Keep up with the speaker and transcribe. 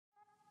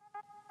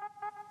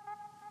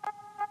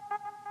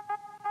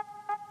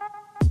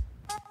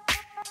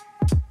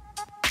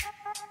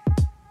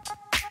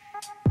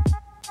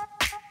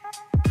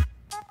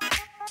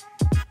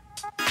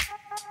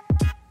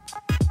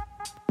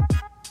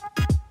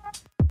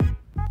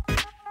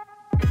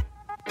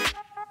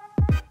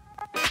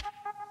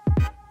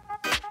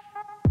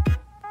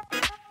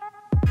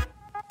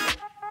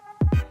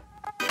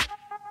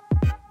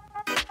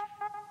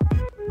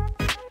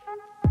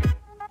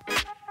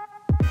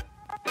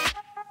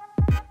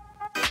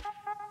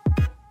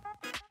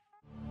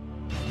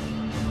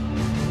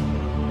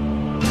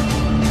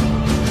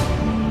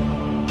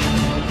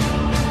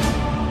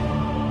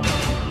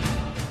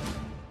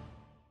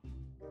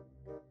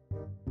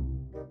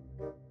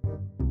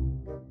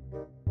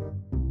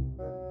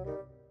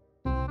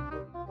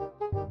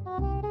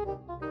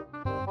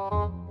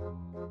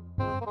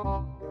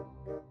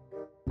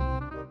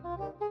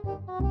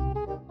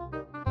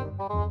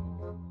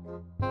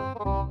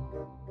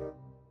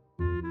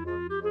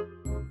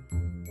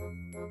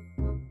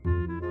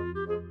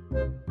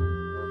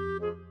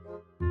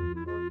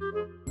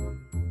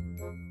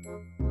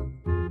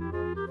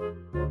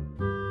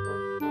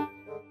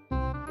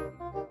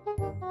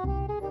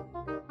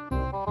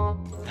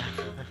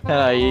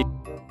Hello.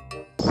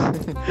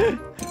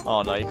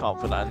 Oh no, you can't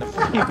put that in the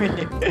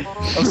preview.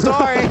 I'm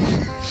sorry.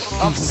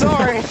 I'm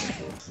sorry.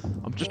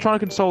 I'm just trying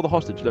to console the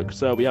hostage. Look,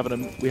 sir, we have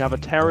a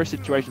terrorist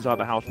situation inside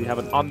the house. We have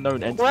an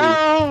unknown entity.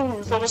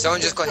 Wow!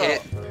 Someone just got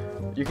hit.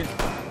 You can.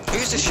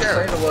 Who's the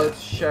sheriff? Say the word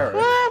sheriff.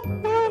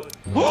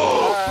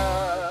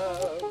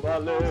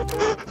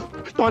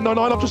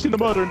 999, I've just seen the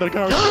murder in the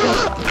garage.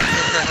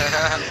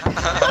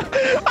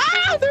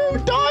 Ah, they're all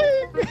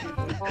dying!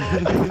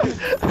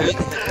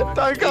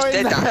 Don't go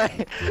in there!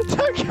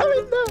 Don't go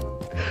in there!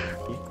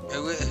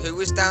 Who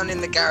was down in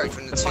the garage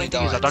when the two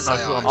died? I don't know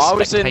who I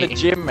was in the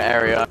gym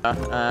area,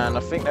 and I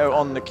think they were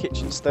on the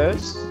kitchen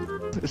stairs.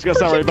 It's gonna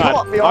sound really bad.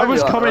 I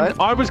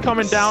was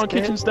coming down Scared.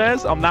 kitchen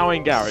stairs. I'm now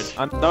in garage.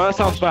 I know that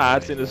sounds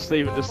bad, since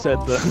Steven just said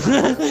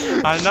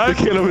that. I know the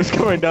killer was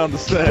going down the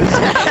stairs.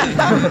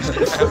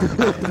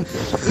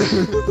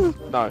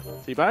 No,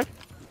 teabag.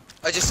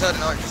 I just heard a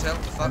nitrous cell.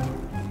 What the fuck?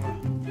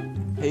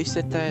 Who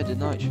said they had a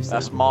nitrous?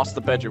 That's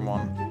master bedroom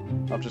one.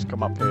 I've just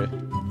come up here.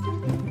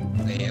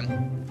 Liam.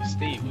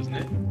 Steve, wasn't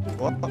it?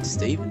 What?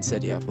 Steven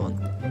said you have one.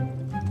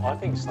 I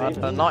think I had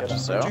a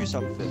nitrous cell. Do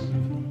something.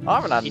 I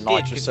haven't had a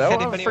nitrous cell.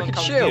 I have a freaking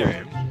shield.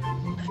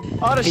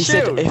 I had a He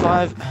shield. said if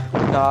I've.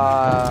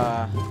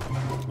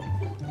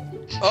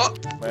 Oh!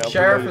 Well,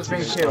 Sheriff has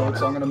been killed,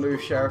 so I'm gonna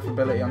move sheriff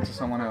ability onto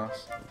someone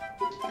else.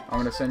 I'm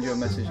gonna send you a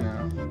message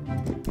now.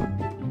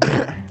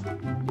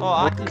 Oh,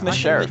 I can the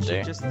sheriff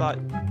do? Just like.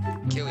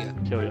 Kill you.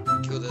 Kill you.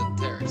 Kill the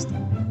terrorist.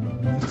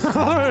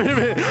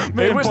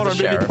 Me and was the Potter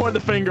sheriff? point the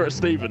finger at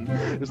Steven.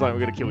 It's like, we're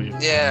gonna kill you.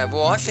 Yeah,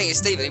 well, I think it's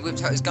Steven. He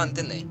whipped out his gun,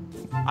 didn't he?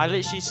 I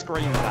literally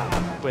screamed at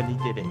him when he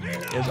did it.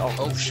 It was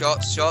awful. Oh,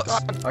 shots.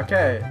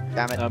 Okay,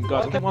 Damn it.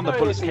 Guys, I think one of the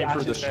bullets came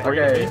through the screen.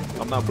 Okay.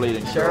 I'm now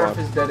bleeding. sheriff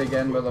is dead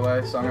again, by the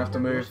way, so I'm gonna have to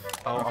move.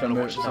 Oh, I have to I'm gonna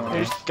move watch to someone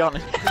Who's else.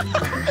 gunning?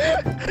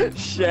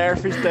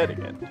 Sheriff is dead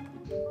again.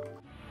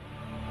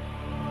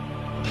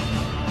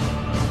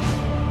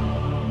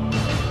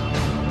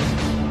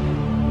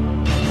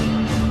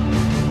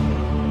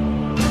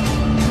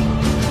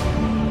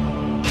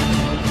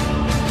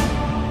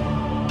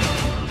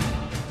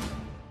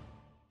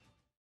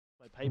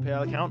 My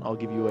PayPal account, I'll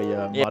give you a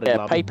Yeah, modded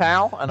lobby.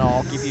 PayPal, and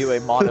I'll give you a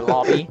modded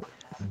lobby.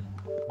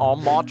 I'll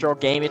mod your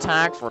game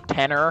attack for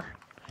 $10.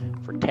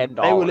 For $10.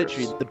 They were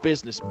literally the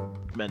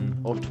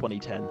businessmen of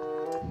 2010.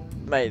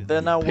 Mate,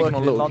 they're now Picking on working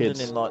in little London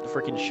kids. in like the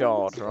freaking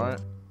Shard, right?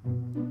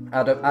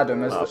 Adam,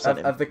 Oh, I've sent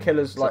him. have the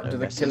killers like? Sent Do him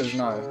the a message. killers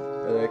know?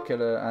 The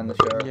killer and the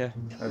sheriff. Yeah.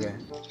 Okay.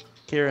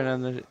 Kieran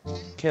and the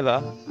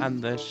killer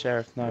and the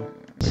sheriff know.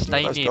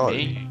 Stay Let's near go.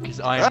 me, because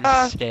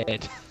I'm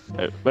scared.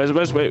 Wait.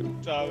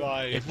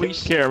 If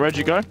Kieran, where'd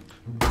you go?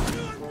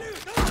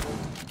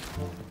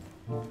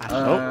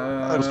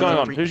 What's going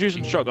on? Who's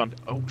using the shotgun?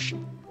 Oh shit.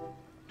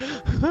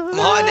 I'm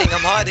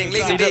hiding.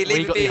 Leave me be, we leave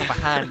me got the be. upper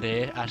hand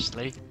here,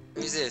 Ashley.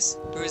 Who's this?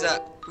 Who is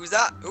that?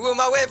 Who am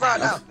I with right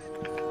now?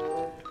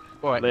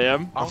 Right.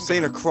 Liam. I've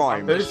seen a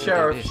crime. Who's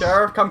sheriff?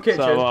 Sheriff, come kitchen.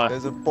 So,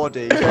 There's a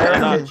body.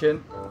 Sheriff,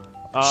 kitchen.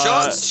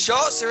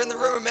 Shots are in the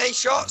room with me.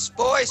 Shots,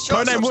 boys.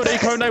 Shots. Codename Woody,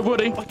 upstairs.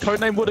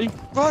 codename Woody.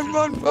 Run.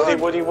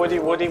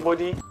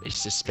 It's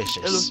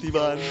suspicious.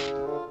 Man.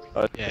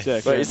 Yeah.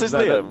 Yeah, Wait, is this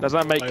Liam? Does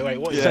that make Wait,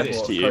 what is sense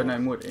this? to you?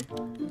 Codename Woody.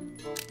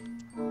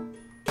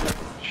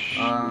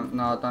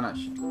 No, I don't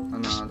actually. No, I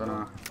don't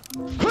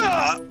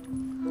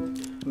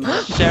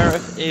know.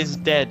 Sheriff is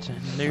dead.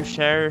 New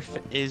sheriff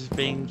is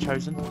being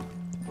chosen.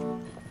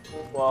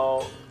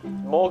 Well,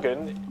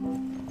 Morgan,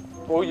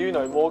 well, you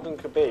know, Morgan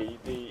could be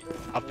the.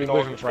 I've been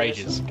with him for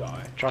ages.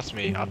 Guy. Trust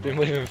me, I've been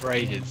with him for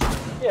ages.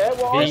 Yeah,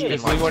 well, I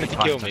If could he wanted to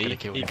kill times I me, could've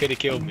killed he him. could have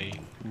killed me.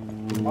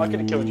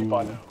 have killed you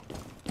by now.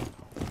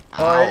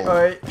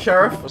 Oi,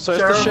 sheriff. So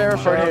it's the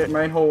sheriff right here.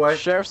 Main hallway.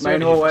 Sheriff's the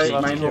Main only hallway.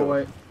 person Main to kill.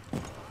 hallway.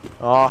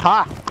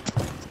 Aha!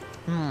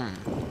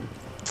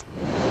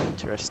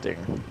 Interesting.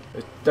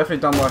 It's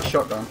definitely done by a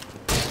shotgun.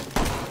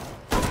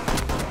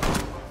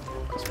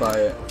 That's about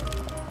it.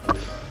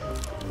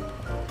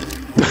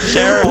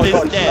 Sheriff is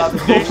dead.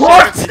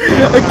 What?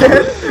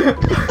 Again?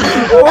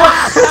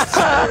 What?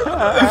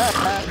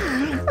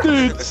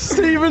 Dude,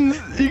 Steven,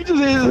 you can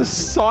just hear the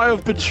sigh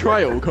of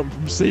betrayal come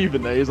from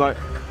Steven there. He's like,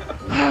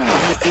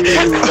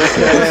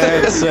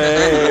 Can't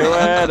say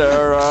where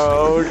the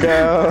road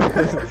goes.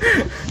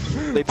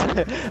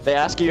 They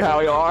ask you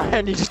how you are,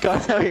 and you just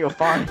gotta tell you're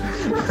fine.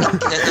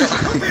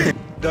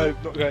 No,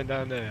 not going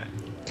down there.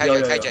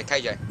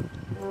 KJ.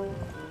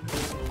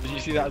 Did you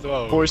see that as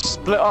well? Boys,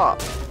 split up.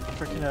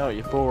 Freaking hell,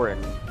 you're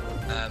boring.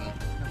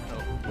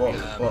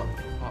 What?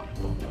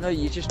 No,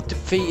 you're just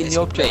defeating It's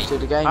the object me.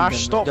 of the game. Ash,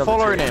 and stop the other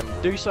following two. him.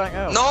 Do something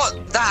else. Not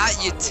that,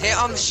 you tit.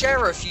 I'm the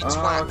sheriff, you Ah,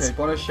 twat. okay.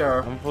 One is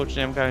sheriff.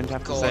 Unfortunately, I'm going to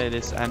have to Go say on.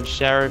 this, and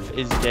sheriff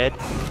is dead.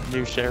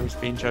 New sheriff's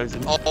been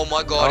chosen. Oh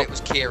my god, it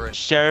was Kieran.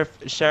 Sheriff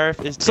is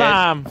dead.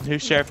 Sam! New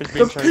sheriff has Do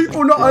been chosen.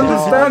 people not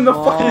understand the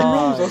fucking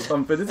rules or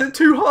something? Is it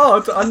too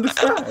hard to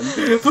understand?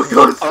 For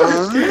God's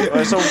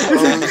sake! So,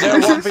 Is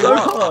it so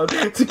hard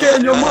to get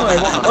in your mind?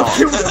 I've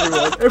killed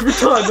everyone every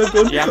time. They've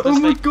gone, You have to oh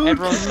my stay, God,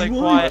 everyone stay why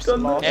quiet. have you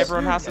done that?"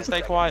 Everyone has to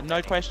stay quiet.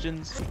 No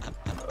questions.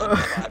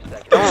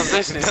 Oh,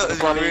 this is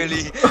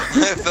really.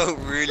 I felt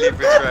really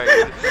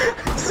betrayed.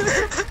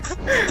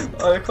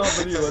 I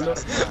can't believe I know.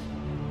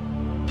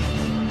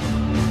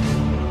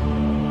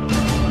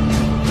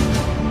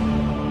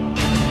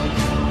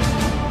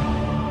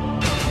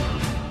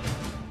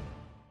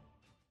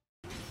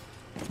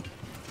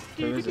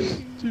 Who is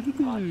it?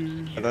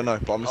 I don't know,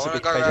 but I'm I just a wanna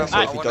bit go crazy, around. so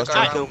I if he wanna does go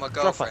take around it. my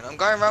girlfriend. I'm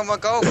going around my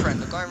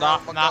girlfriend. I'm going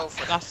around my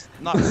girlfriend.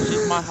 No,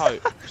 she's my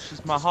hope.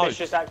 She's my hope.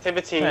 Suspicious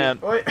activity. Man.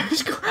 Wait,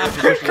 he's got.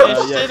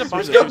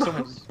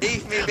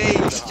 Leave me be.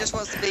 She just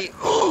wants to be.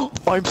 I'm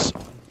What?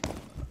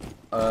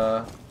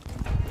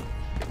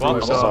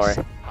 sorry.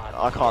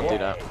 I can't do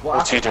that.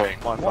 What's he doing?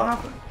 My What fault.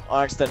 happened?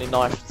 I accidentally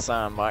knifed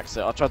Sam by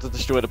accident. I tried to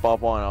destroy the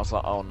barbed wire and I was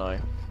like, oh no.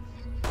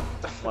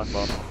 My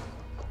fault.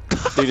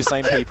 Do the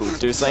same people.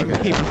 Do the same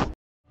people.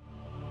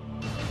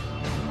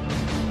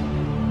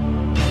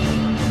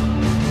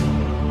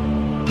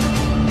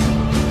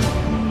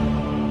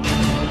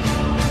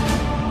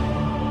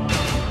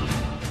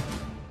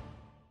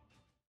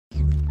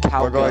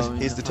 Right guys,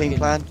 here's the team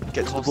plan.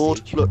 Get to the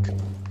board, look.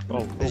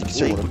 Oh, As you can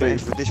see, we're going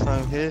for this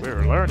round here.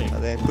 we're learning.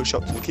 And then push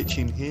up to the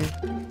kitchen here.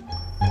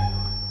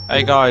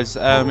 Hey guys,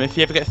 if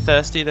you ever get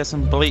thirsty, there's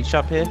some bleach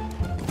up here.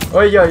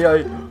 Oh yeah.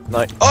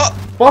 No. Oh!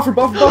 Bathroom.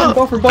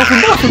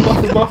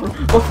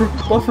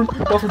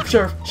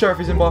 Sheriff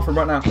is in bathroom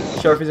right now.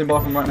 Sheriff is in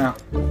bathroom right now.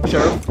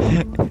 Sheriff is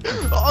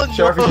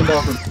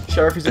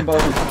in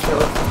bathroom.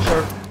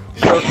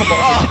 Sheriff, come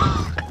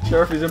on.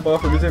 Sheriff is in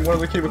bathroom. He's in one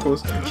of the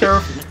cubicles.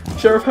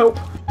 Sheriff, help.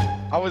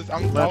 I was the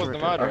murderer.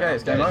 Okay,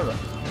 it's game over.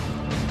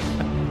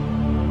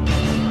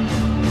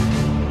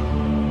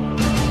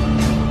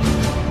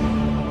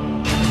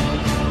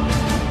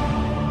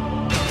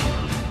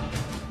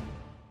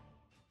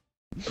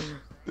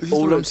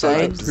 All I'm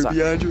saying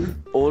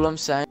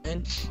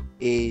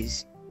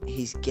is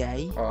he's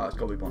gay. Oh, it's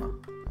gotta be Bonner.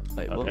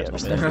 Wait, Yeah, what?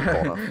 it's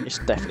definitely Bonner. It's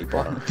definitely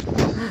Bonner.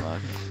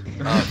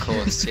 Oh, of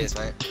course. Cheers,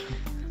 mate.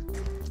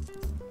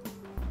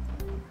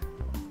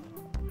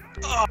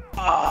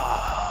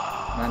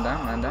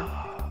 Man down.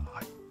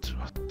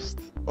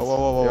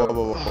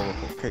 Whoa.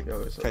 Okay,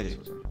 Yo, it's Katie.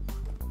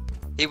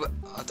 I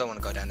don't want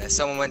to go down there.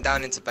 Someone went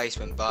down into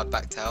basement, but I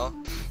backed out.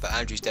 But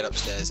Andrew's dead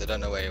upstairs. I don't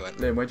know where he went.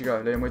 Liam, where'd you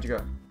go?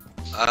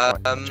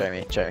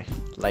 Jeremy.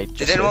 Late.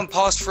 Did anyone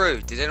pass through?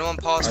 I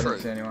didn't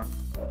see anyone.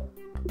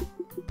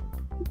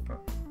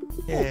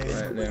 Yeah. Right,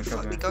 Liam, Where the come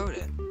fuck here. we go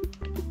then?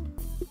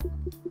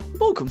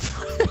 Welcome.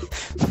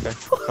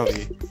 Cover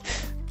you.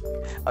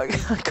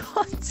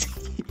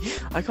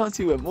 I can't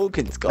see where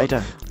Morgan's gone. Lay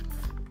down.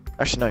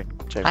 Actually, no.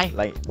 Jeremy,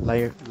 Hey.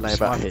 lay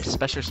about here.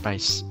 Special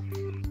space.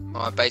 Oh,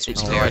 my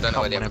basement's clear. I don't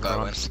know where the other guy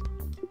went.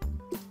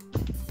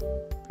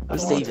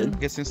 Stephen, I'm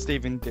guessing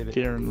Stephen did it.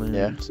 Yeah.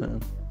 do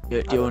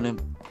you want him?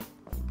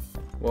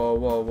 Whoa.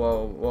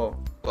 Whoa.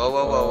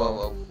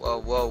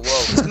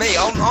 It's me.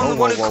 I'm the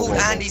one who called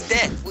Andy's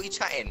death. What are you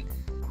chatting?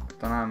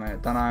 Don't know, mate.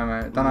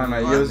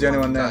 You was the only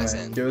one there, mate.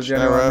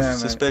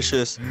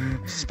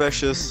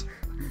 Suspicious.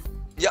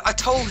 Yeah, I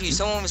told you.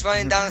 Someone was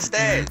running down the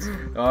stairs.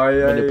 Oh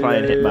yeah. When you're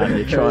playing Hitman,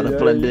 you're trying to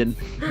blend in.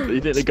 You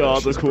think the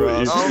guards are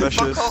caught you. Oh,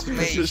 Suspicious. fuck off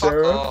me. Fuck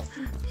Sheriff. off.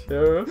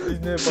 Sheriff, he's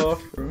near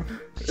bathroom.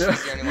 She's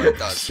the only one that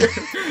does.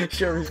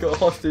 Sheriff's got a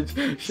hostage.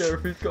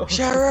 Sheriff is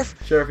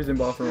in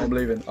bathroom. I'm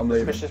leaving.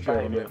 Suspicious Sheriff, I'm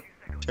behaviour. leaving.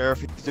 Sheriff,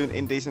 he's doing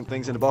indecent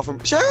things in the bathroom.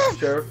 Sheriff!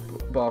 Sheriff,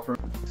 bathroom.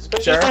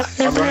 Sheriff,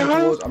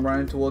 I'm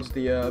running towards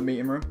the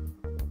meeting room.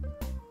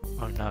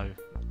 Oh no.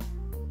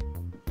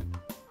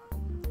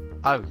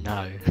 Oh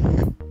no.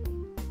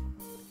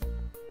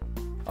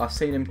 I've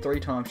seen him 3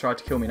 times try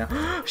to kill me now.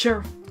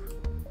 Sheriff!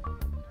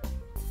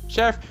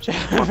 Sheriff!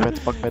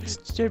 Bunk beds.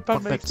 Sheriff,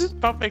 bunk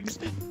beds.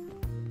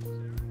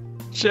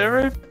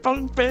 Sheriff,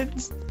 bunk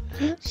beds.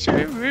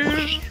 Sheriff.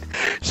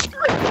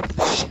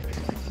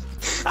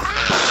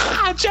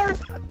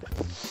 Sheriff!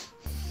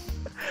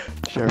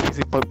 Sheriff is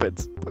in bunk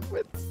beds.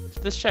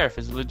 The sheriff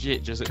is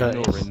legit just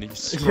ignoring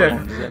these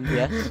Yeah. screams.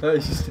 Yes.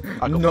 That's just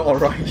not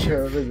alright,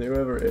 Sheriff, is it?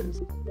 Whoever it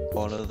is.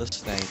 Follow the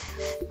snake.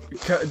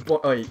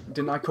 Wait,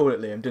 didn't I call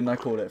it, Liam? Didn't I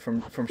call it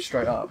from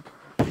straight up?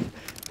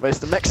 Where's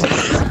the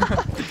Mexicans?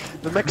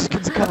 The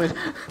Mexicans are coming.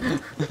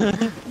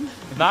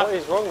 What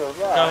is wrong with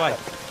that? Go away.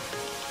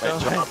 Wait,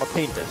 do you want my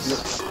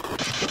penis?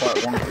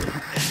 Quite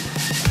wonky.